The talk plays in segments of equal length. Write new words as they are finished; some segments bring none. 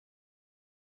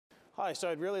Hi, so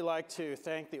I'd really like to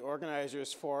thank the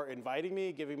organizers for inviting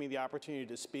me, giving me the opportunity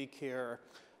to speak here.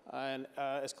 And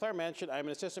as Claire mentioned, I'm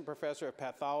an assistant professor of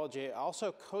pathology. I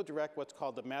also co-direct what's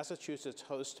called the Massachusetts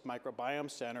Host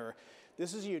Microbiome Center.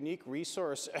 This is a unique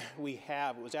resource we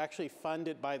have. It was actually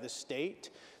funded by the state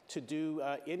to do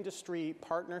industry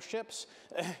partnerships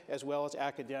as well as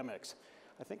academics.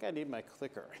 I think I need my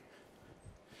clicker.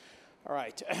 All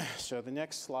right, so the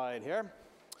next slide here.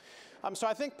 So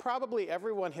I think probably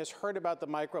everyone has heard about the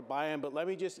microbiome, but let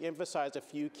me just emphasize a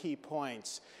few key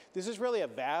points. This is really a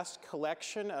vast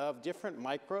collection of different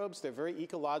microbes. They're very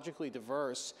ecologically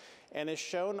diverse. And as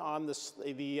shown on the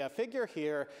figure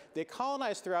here, they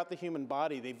colonize throughout the human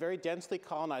body. They very densely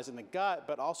colonize in the gut,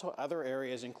 but also other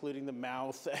areas, including the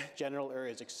mouth, genital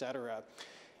areas, et cetera.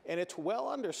 And it's well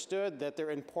understood that they're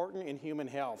important in human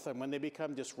health. And when they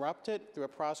become disrupted through a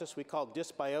process we call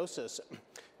dysbiosis,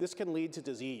 this can lead to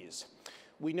disease.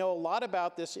 We know a lot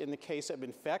about this in the case of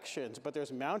infections, but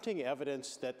there's mounting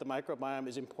evidence that the microbiome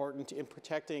is important in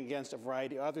protecting against a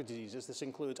variety of other diseases. This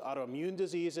includes autoimmune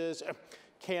diseases,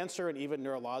 cancer, and even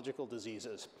neurological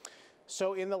diseases.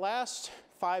 So in the last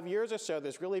 5 years or so,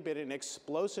 there's really been an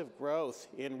explosive growth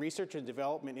in research and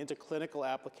development into clinical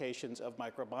applications of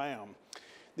microbiome.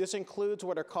 This includes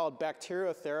what are called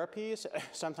bacteriotherapies,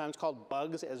 sometimes called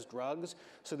bugs as drugs.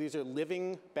 So these are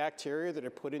living bacteria that are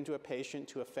put into a patient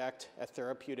to affect a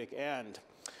therapeutic end.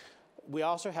 We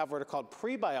also have what are called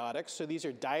prebiotics. So these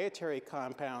are dietary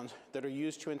compounds that are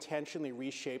used to intentionally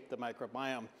reshape the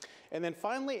microbiome. And then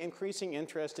finally, increasing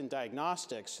interest in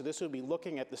diagnostics. So this would be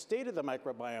looking at the state of the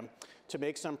microbiome to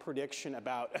make some prediction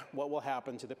about what will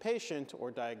happen to the patient or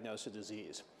diagnose a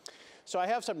disease. So I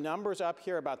have some numbers up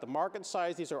here about the market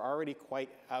size. These are already quite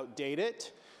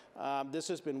outdated. This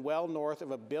has been well north of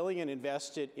 $1 billion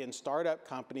invested in startup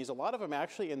companies, a lot of them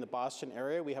actually in the Boston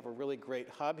area. We have a really great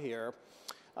hub here.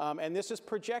 And this is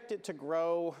projected to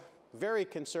grow very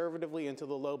conservatively into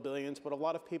the low billions, but a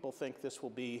lot of people think this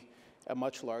will be a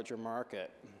much larger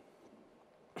market.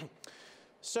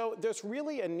 So there's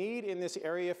really a need in this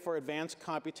area for advanced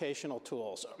computational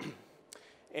tools.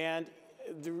 And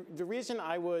the reason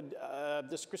I would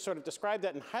sort of describe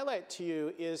that and highlight to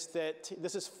you is that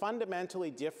this is fundamentally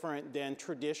different than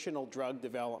traditional drug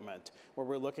development, where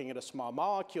we're looking at a small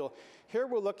molecule. Here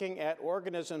we're looking at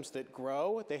organisms that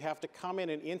grow. They have to come in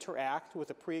and interact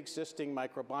with a pre-existing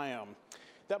microbiome.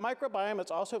 That microbiome is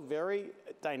also very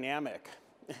dynamic.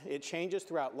 It changes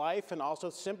throughout life, and also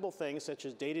simple things such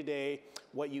as day-to-day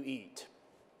what you eat.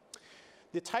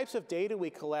 The types of data we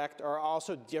collect are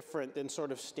also different than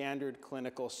sort of standard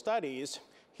clinical studies.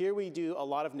 Here we do a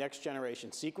lot of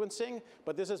next-generation sequencing,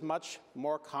 but this is much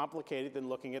more complicated than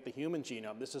looking at the human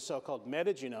genome. This is so-called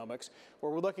metagenomics, where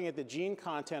we're looking at the gene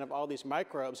content of all these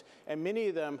microbes, and many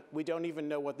of them, we don't even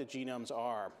know what the genomes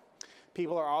are.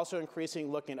 People are also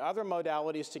increasingly looking at other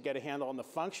modalities to get a handle on the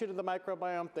function of the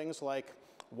microbiome, things like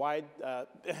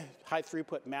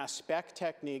high-throughput mass spec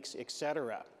techniques, et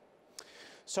cetera.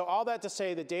 So all that to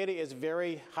say, the data is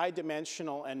very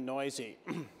high-dimensional and noisy.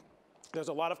 There's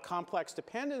a lot of complex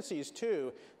dependencies,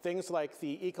 too, things like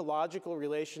the ecological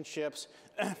relationships,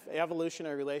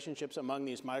 evolutionary relationships among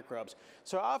these microbes.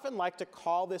 So I often like to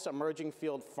call this emerging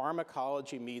field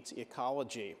pharmacology meets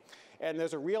ecology. And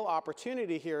there's a real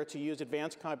opportunity here to use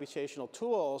advanced computational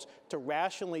tools to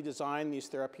rationally design these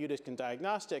therapeutics and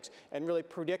diagnostics and really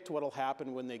predict what will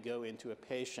happen when they go into a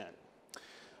patient.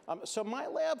 So my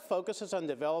lab focuses on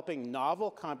developing novel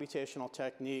computational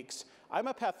techniques. I'm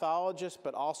a pathologist,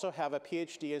 but also have a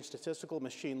PhD in statistical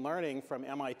machine learning from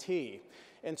MIT.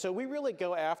 And so we really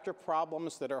go after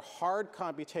problems that are hard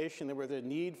computation, where there's a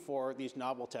need for these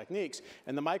novel techniques.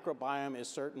 And the microbiome is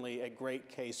certainly a great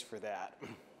case for that.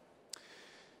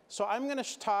 So I'm going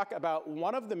to talk about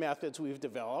one of the methods we've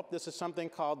developed. This is something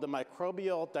called the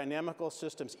Microbial Dynamical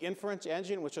Systems Inference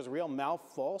Engine, which is a real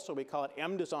mouthful, so we call it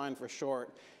MDesign for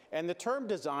short. And the term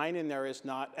design in there is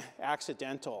not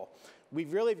accidental. We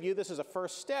really view this as a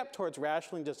first step towards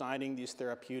rationally designing these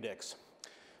therapeutics.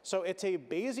 So it's a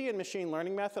Bayesian machine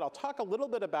learning method. I'll talk a little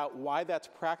bit about why that's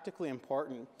practically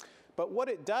important. But what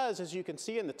it does, as you can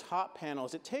see in the top panel,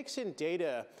 is it takes in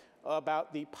data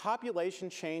about the population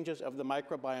changes of the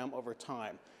microbiome over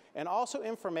time, and also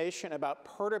information about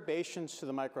perturbations to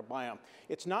the microbiome.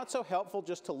 It's not so helpful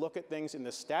just to look at things in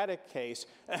the static case,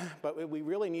 but we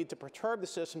really need to perturb the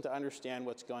system to understand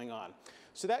what's going on.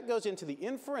 So that goes into the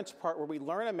inference part, where we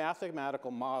learn a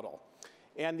mathematical model.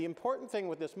 And the important thing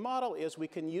with this model is we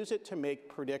can use it to make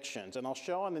predictions. And I'll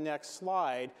show on the next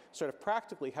slide sort of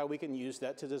practically how we can use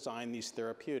that to design these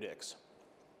therapeutics.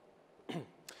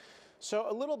 So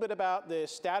a little bit about the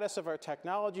status of our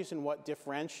technologies and what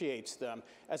differentiates them.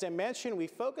 As I mentioned, we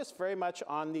focus very much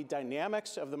on the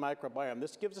dynamics of the microbiome.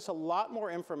 This gives us a lot more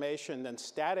information than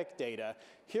static data.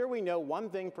 Here we know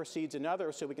one thing precedes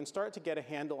another, so we can start to get a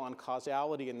handle on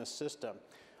causality in the system.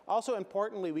 Also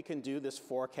importantly, we can do this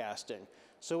forecasting.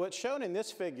 So what's shown in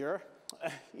this figure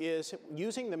is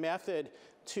using the method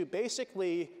to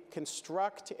basically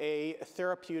construct a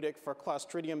therapeutic for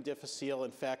Clostridium difficile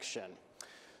infection.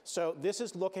 So this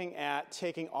is looking at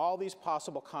taking all these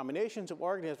possible combinations of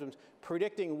organisms,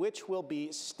 predicting which will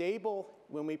be stable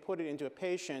when we put it into a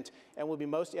patient and will be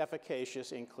most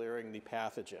efficacious in clearing the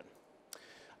pathogen.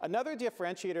 Another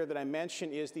differentiator that I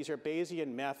mentioned is these are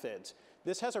Bayesian methods.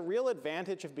 This has a real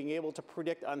advantage of being able to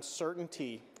predict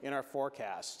uncertainty in our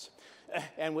forecasts.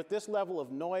 And with this level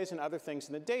of noise and other things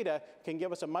in the data, can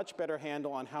give us a much better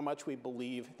handle on how much we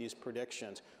believe these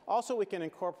predictions. Also, we can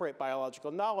incorporate biological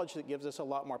knowledge that gives us a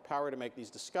lot more power to make these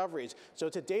discoveries. So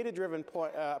it's a data-driven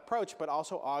approach, but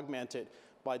also augmented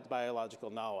by biological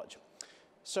knowledge.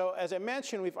 So as I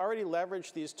mentioned, we've already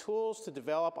leveraged these tools to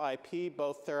develop IP,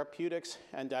 both therapeutics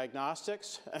and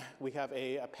diagnostics. We have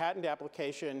a patent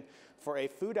application for a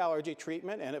food allergy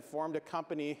treatment, and it formed a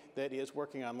company that is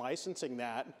working on licensing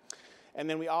that. And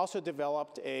then we also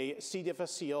developed a C.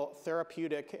 difficile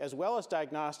therapeutic as well as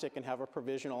diagnostic and have a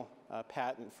provisional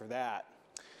patent for that.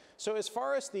 So as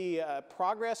far as the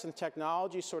progress and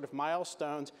technology sort of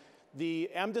milestones, the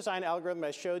MDesign algorithm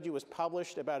I showed you was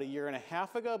published about 1.5 years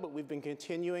ago, but we've been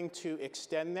continuing to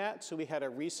extend that. So we had a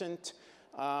recent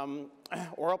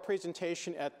oral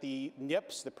presentation at the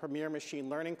NIPS, the Premier Machine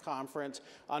Learning Conference,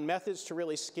 on methods to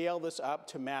really scale this up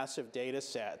to massive data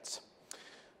sets.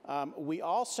 We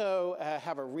also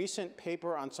have a recent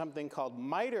paper on something called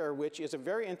MITRE, which is a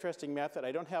very interesting method.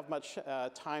 I don't have much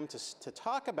time to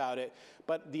talk about it,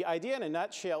 but the idea in a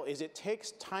nutshell is it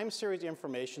takes time series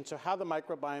information, so how the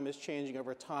microbiome is changing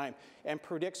over time, and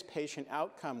predicts patient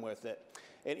outcome with it.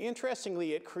 And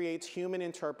interestingly, it creates human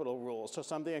interpretable rules. So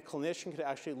something a clinician could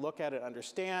actually look at and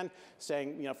understand,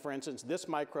 saying, you know, for instance, this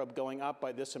microbe going up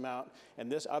by this amount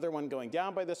and this other one going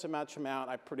down by this amount,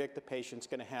 I predict the patient's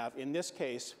going to have. In this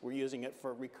case, we're using it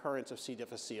for recurrence of C.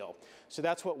 difficile. So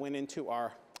that's what went into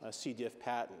our C. diff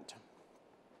patent.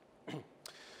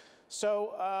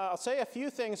 So I'll say a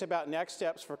few things about next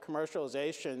steps for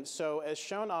commercialization. So as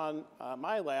shown on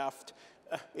my left,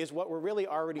 is what we're really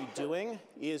already doing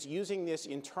is using this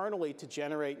internally to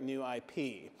generate new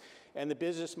IP. And the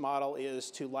business model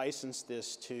is to license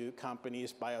this to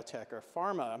companies, biotech or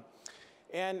pharma.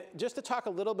 And just to talk a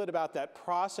little bit about that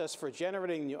process for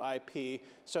generating new IP,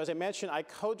 so as I mentioned, I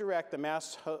co-direct the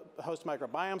Mass Host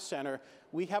Microbiome Center.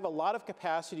 We have a lot of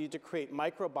capacity to create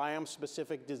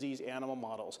microbiome-specific disease animal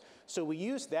models. So we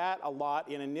use that a lot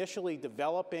in initially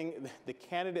developing the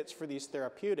candidates for these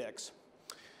therapeutics.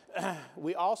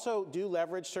 We also do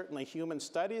leverage certainly human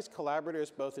studies,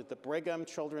 collaborators both at the Brigham,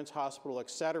 Children's Hospital, et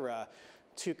cetera,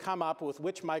 to come up with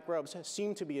which microbes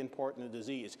seem to be important in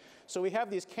disease. So we have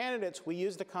these candidates. We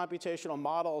use the computational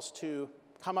models to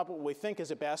come up with what we think is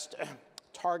the best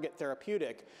target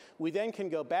therapeutic. We then can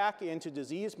go back into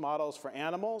disease models for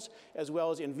animals as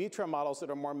well as in vitro models that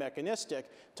are more mechanistic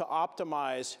to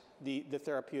optimize the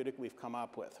therapeutic we've come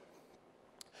up with.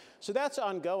 So that's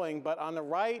ongoing, but on the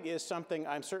right is something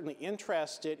I'm certainly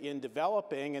interested in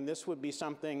developing, and this would be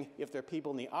something, if there are people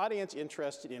in the audience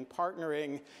interested in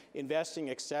partnering,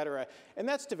 investing, et cetera, and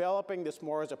that's developing this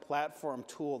more as a platform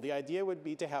tool. The idea would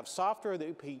be to have software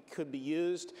that could be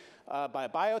used by a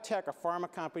biotech or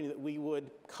pharma company that we would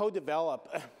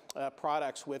co-develop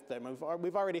products with them.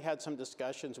 We've already had some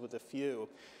discussions with a few.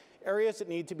 Areas that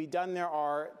need to be done there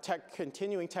are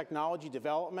continuing technology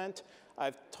development.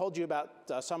 I've told you about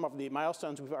some of the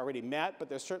milestones we've already met, but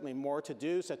there's certainly more to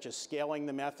do, such as scaling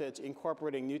the methods,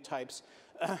 incorporating new types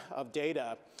of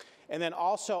data, and then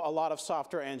also a lot of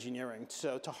software engineering.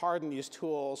 So to harden these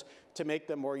tools, to make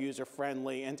them more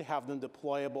user-friendly, and to have them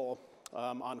deployable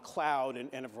on cloud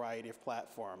and a variety of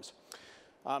platforms.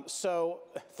 So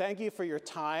thank you for your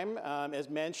time. As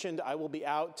mentioned, I will be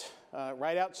out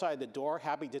right outside the door,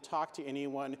 happy to talk to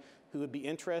anyone who would be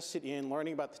interested in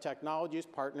learning about the technologies,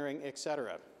 partnering, et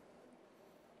cetera.